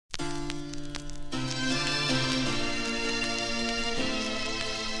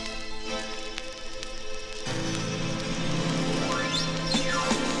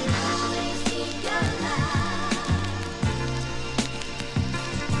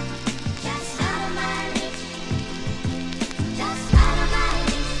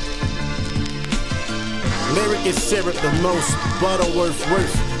Cricket syrup the most, Butterworth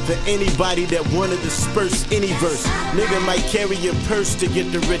worth for anybody that wanna disperse any verse. Nigga might carry your purse to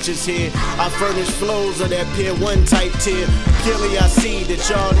get the riches here. I furnish flows of that Pier 1 type tier. Purely I see that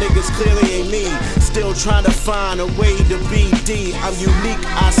y'all niggas clearly ain't me. Still trying to find a way to be D. I'm unique,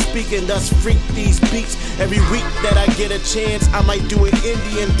 I speak and thus freak these beats. Every week that I get a chance, I might do an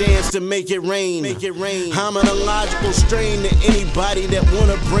Indian dance to make it rain. I'm an illogical strain to anybody that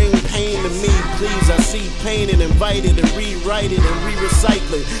wanna bring pain to me. Please, I see pain and invite it and rewrite it and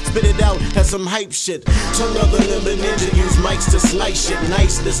re-recycle it. Spit it out as some hype shit. Tongue of the limber ninja, use mics to slice shit.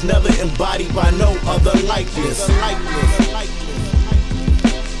 Niceness never embodied by no other likeness.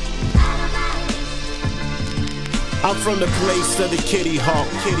 I'm from the place of the kitty hawk,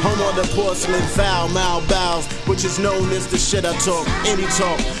 home of the porcelain foul mouth bows, which is known as the shit I talk. Any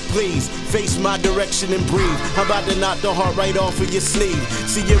talk, please face my direction and breathe. I'm about to knock the heart right off of your sleeve.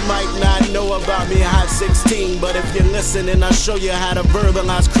 See, you might not know about me at 16, but if you listen and I show you how to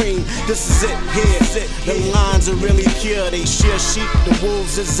verbalize cream, this is it here. The lines are really pure, they shear sheep. The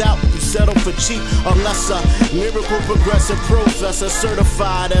wolves is out, you settle for cheap. Unless a lyrical progressive professor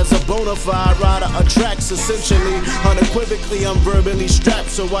certified as a bona fide rider attracts essentially. Unequivocally, I'm verbally strapped,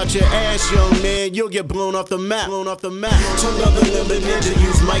 so watch your ass, young man, you'll get blown off the map. Tongue of the limber ninja,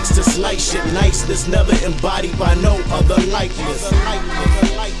 use mics to slice shit. Niceness never embodied by no other likeness.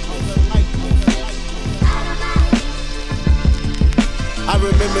 I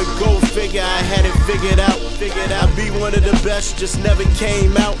remember go figure, I had it figured out. I'd be one of the best, just never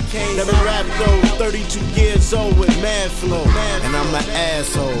came out. Never rapped though, 32 years old with mad flow, and I'm an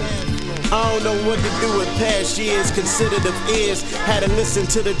asshole. I don't know what to do with past years, considered of ears. Had to listen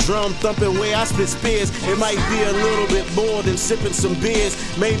to the drum thumping where I spit spears. It might be a little bit more than sipping some beers.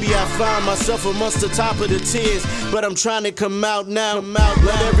 Maybe I find myself amongst the top of the tiers, but I'm trying to come out now.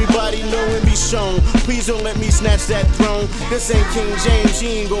 Let everybody know and be shown. Please don't let me snatch that throne. This ain't King James,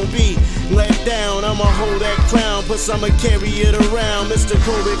 he ain't gon' be let down. I'ma hold that crown, plus I'ma carry it around. Mr.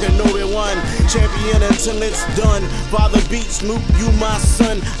 Kobe Kenobi one, champion until it's done. Father beats Luke, you my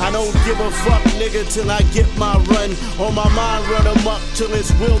son. I don't give a fuck, nigga, till I get my run. On my mind, run 'em up till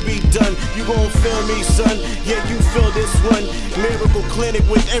its will be done. You gon' feel me, son? Yeah, you feel this one. Lyrical clinic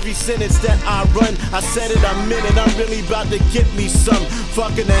with every sentence that I run. I said it, I meant it, I'm really about to get me some.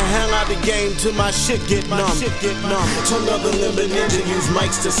 Fucking the hell out the game till my shit get numb. Tongue of the limber ninja, use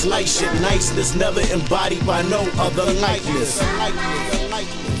mics to slice shit. Niceness never embodied by no other likeness.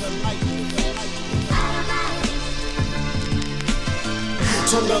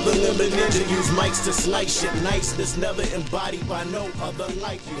 Tongue of the limber ninja, use mics to slice shit. Niceness never embodied by no other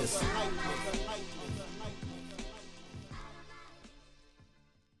likeness.